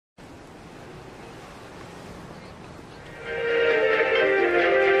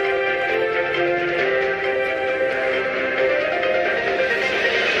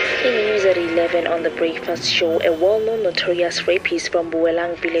7 on The Breakfast Show, a well-known notorious rapist from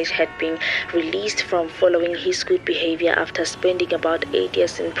Buelang village had been released from following his good behavior after spending about 8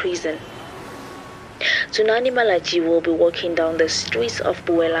 years in prison. Tsunani Malaji will be walking down the streets of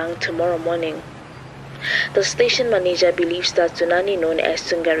Buelang tomorrow morning. The station manager believes that Tsunani, known as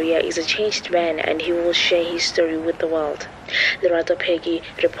Dzungaria, is a changed man and he will share his story with the world. Lerato Peggy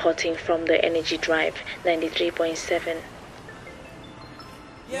reporting from the Energy Drive 93.7.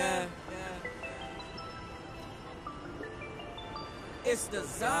 Yeah. It's the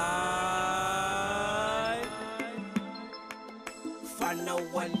Zai. Final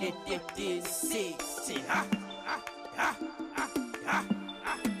 186. Ha.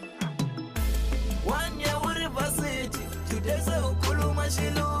 1 year university. Today's a ukuluma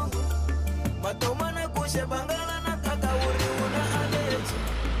shilungu. Matomana kushe bangala na kaka uri una aleji.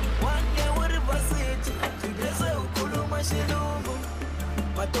 1 year university. Today's a ukuluma shilungu.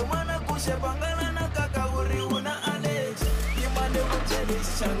 Matomana kushe bangala na kaka uri una aleji. Imane mujeli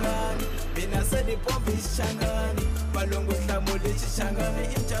shangani. Mina sedi pombi shangani. Balongo slamuli shangani.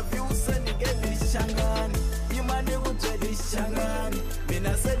 Interview seni geli shangani. Imane mujeli shangani.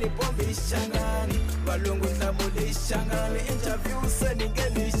 Mina sedi pombi shangani. Balongo slamuli shangani. Interview seni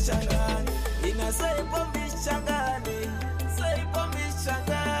geli shangani. Ina say pombi shangani. Say pombi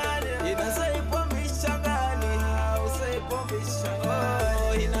shangani. Ina say pombi shangani. Say pombi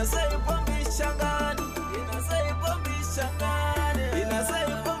shangani. Ina say pombi shangani. Ina say pombi shangani. Ina say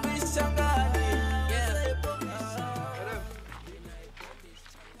pombi shangani. Yeah.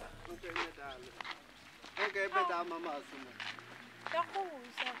 Okay, better mama.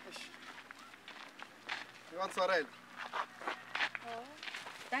 You want sorrel? Oh,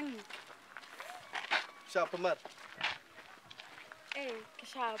 thank you. Sharp mat. Eh,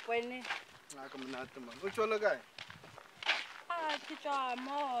 sharp when Aku menat man. Ucho lagay. kichwa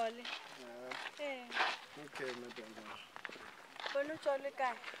mole. Eh, Okay, madam. kono chole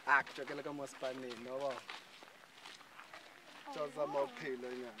kai. Kuchokela kama Spanish, no ba. Choza maphilo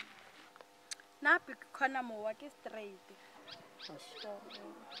nya. Napi khona mo wa ke straight.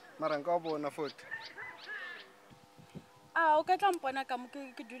 Mara nka bona futhi. O ka tla mpona ka mo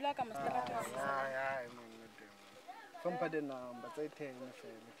ke dula ka mo straight. Hayi mina dem. Sompa de number tsa 10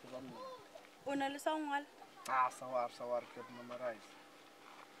 fela ke ba mo. O na le sa ngwala? Sawar ke memorize.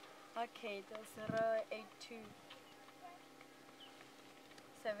 Okay, that's 082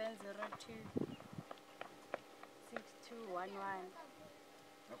 702 6211.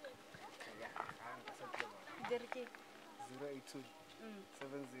 Okay, yeah. Dirke. 082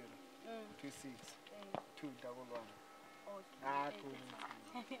 70 26 211. Okay. Cool.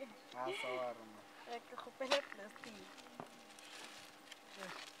 Sawar ma. Ke khopela plastic.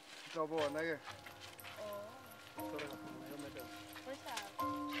 Ka bona ke. Oh, Sorry, yo madam. for sure.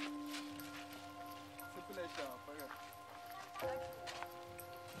 Simple sharp, okay.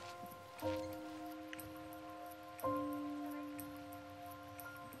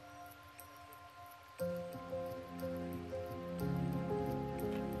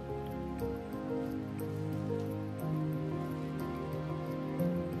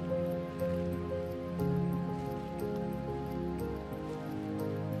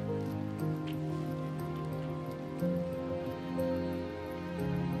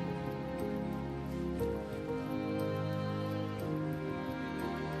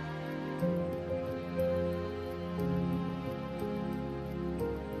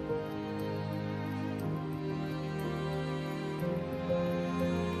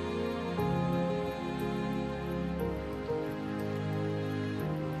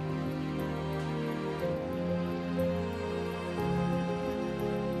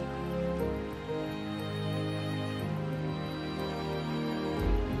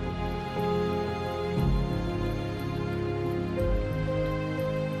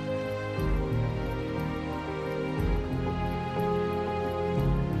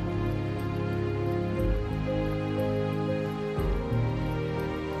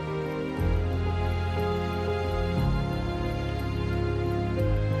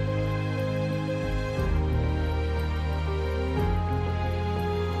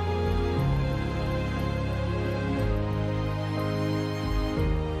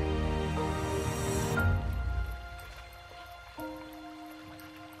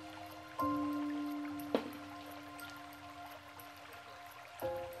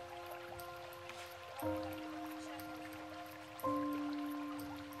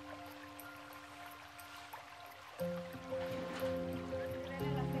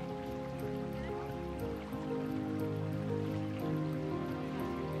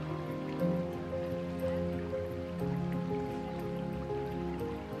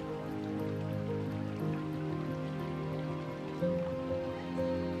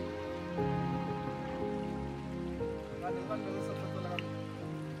 Eh,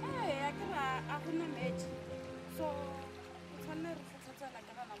 I can match. So, it's only like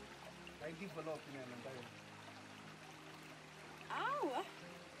I develop in an entire. Oh,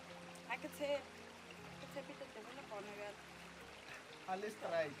 I could say it's a bit of develop on it. At least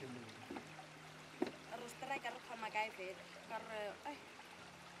try to I was strike out from my guy bed.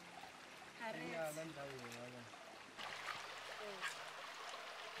 yeah, then I will.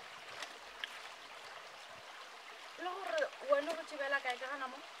 When you go like I don't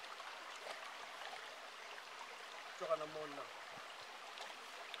know. Chokana mona.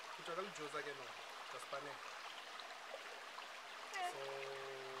 Kuchakali Josa again, Jaspane. So,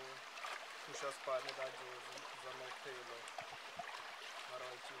 Pusha Spane, that Josa, Zama Taylor,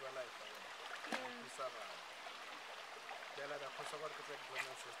 Marachiva Life. Isara. Della da Kosovo to take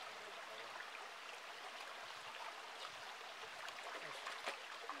Glenn system.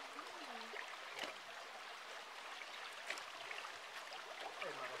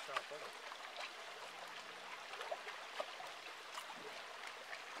 Hey, Marasha.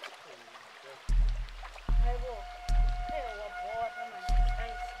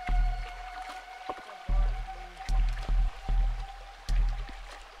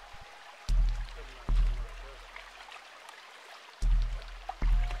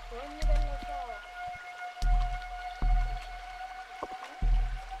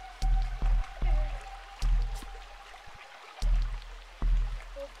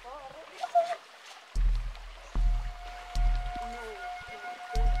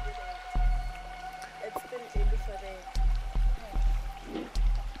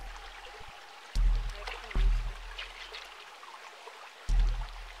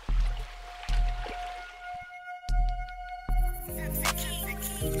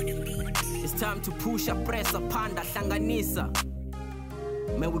 It's time to push up, press up, panda, hlanganisa.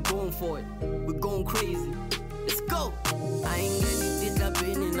 Man, we're going for it. We're going crazy. Let's go. I ain't gonna did that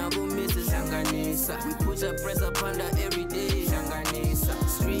penny, now go miss it, hlanganisa. We push up, press up, panda every day, hlanganisa.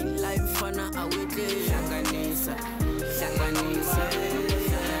 Street life, fana, I wait there, hlanganisa. Hlanganisa.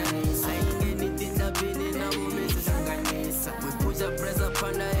 I ain't gonna did that penny, now go miss it, hlanganisa. We push up, press up,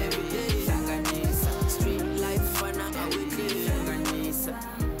 panda every day, hlanganisa. Street life, fana, I wait there, hlanganisa.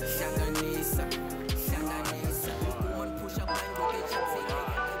 Hlanganisa. Hlanganisa. Woman push up and go get your thing.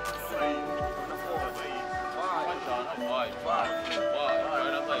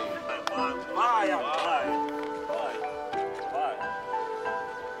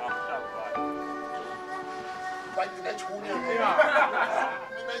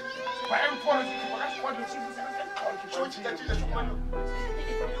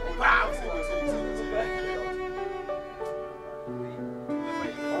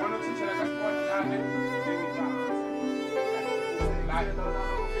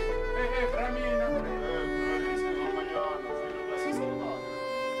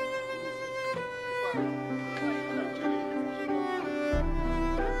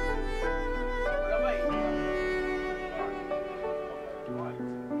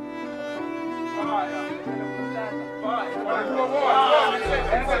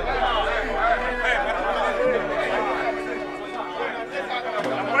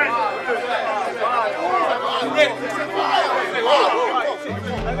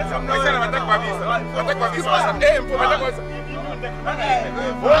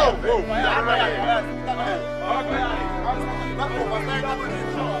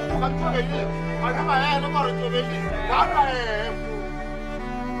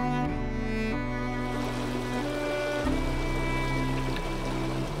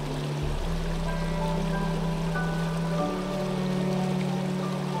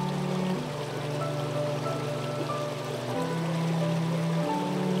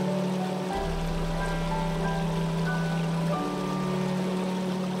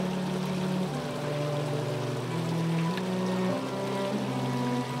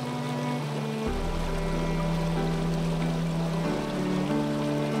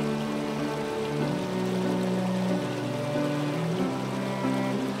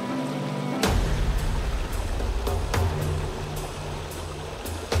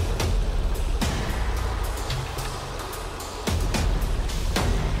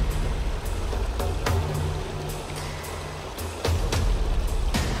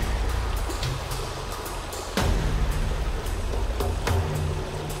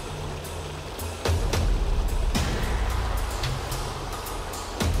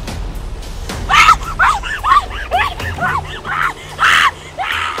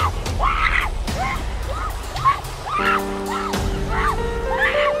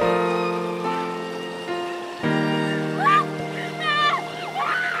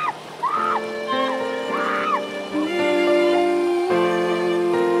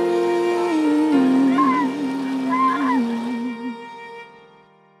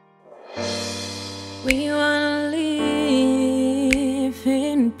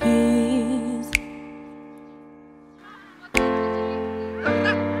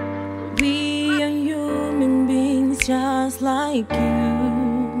 like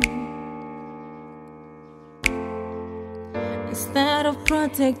you. Instead of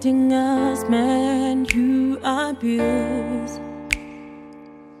protecting us, man, you abuse.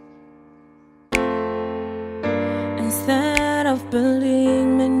 Instead of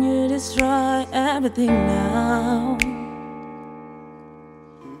building, man, you destroy everything now.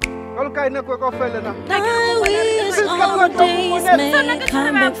 All kind of quick offer na. I wish all days may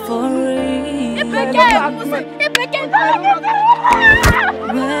come back for real.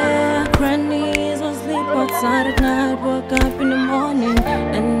 Where grannies will sleep outside at night, woke up in the morning,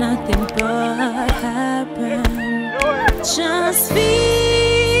 and nothing but happened. Just feel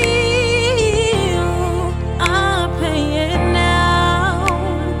our pain now.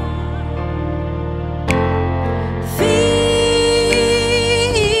 Feel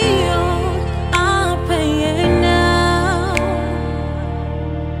our pain now.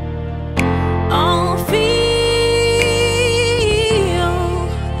 Oh, feel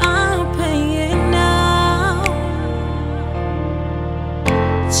our pain now.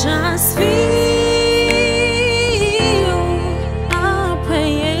 Just feel our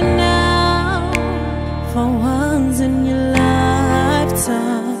pain now. For once in your lifetime.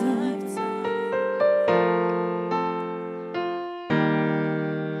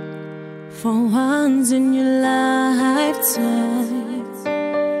 For once in your lifetime.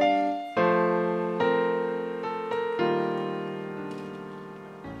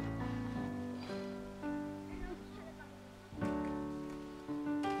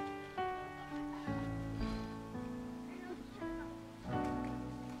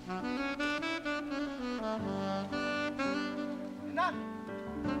 Nan.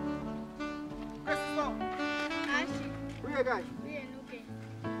 Questo. Uye guys.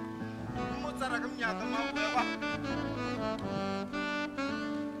 Mo tsara ka mnyata ma wa.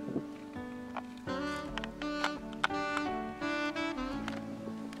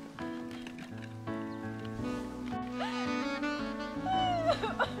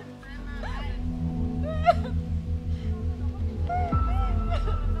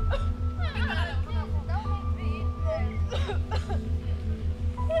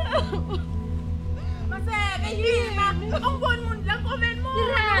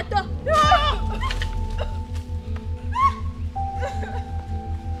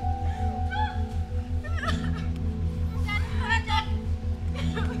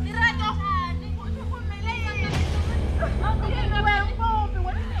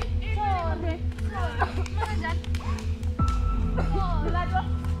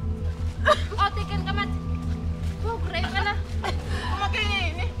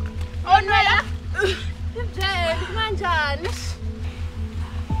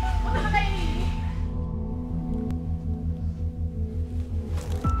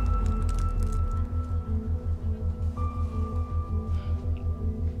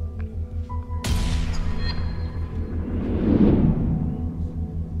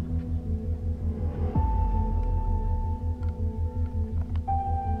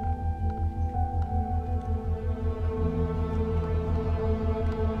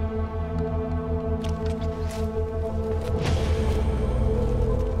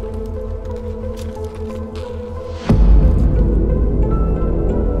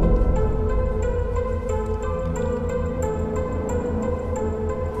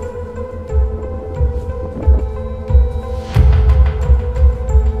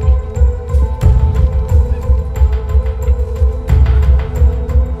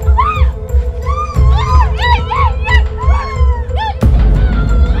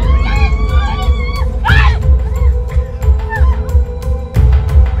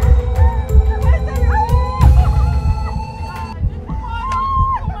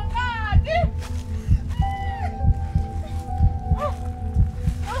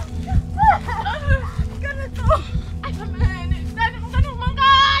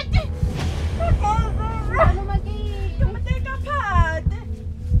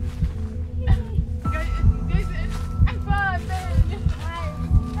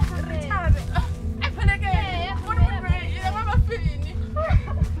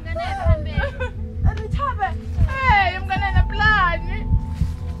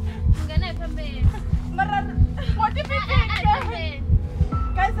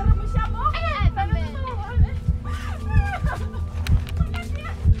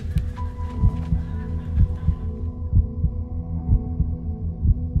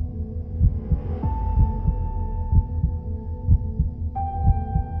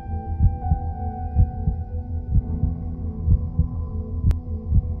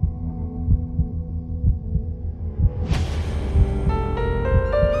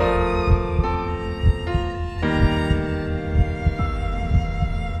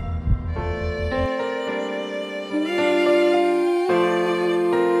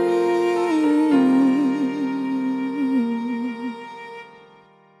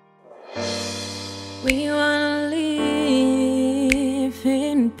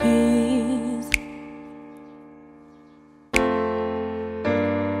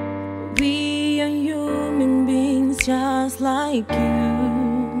 we are human beings just like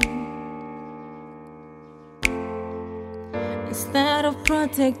you. Instead of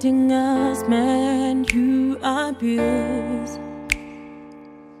protecting us, man, you abuse.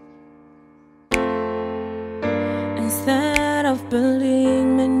 Instead of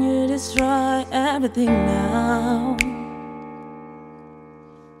building, man, you destroy everything now.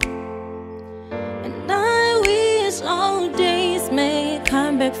 And I wish all days may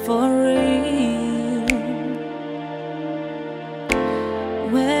come back for real,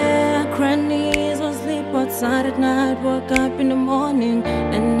 where crannies will sleep outside at night, woke up in the morning,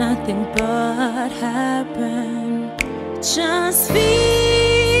 and nothing but happened. Just feel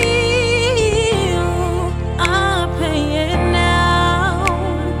our pain now.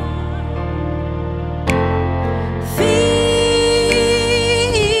 Feel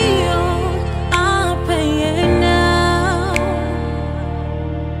our pain now.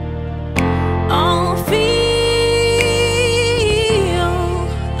 Oh, feel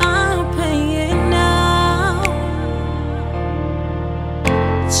our pain now.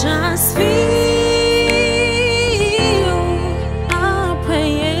 Just feel our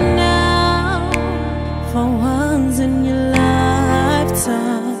pain now. For once in your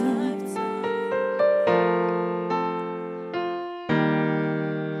lifetime,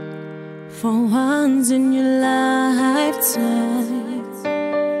 for once in your lifetime.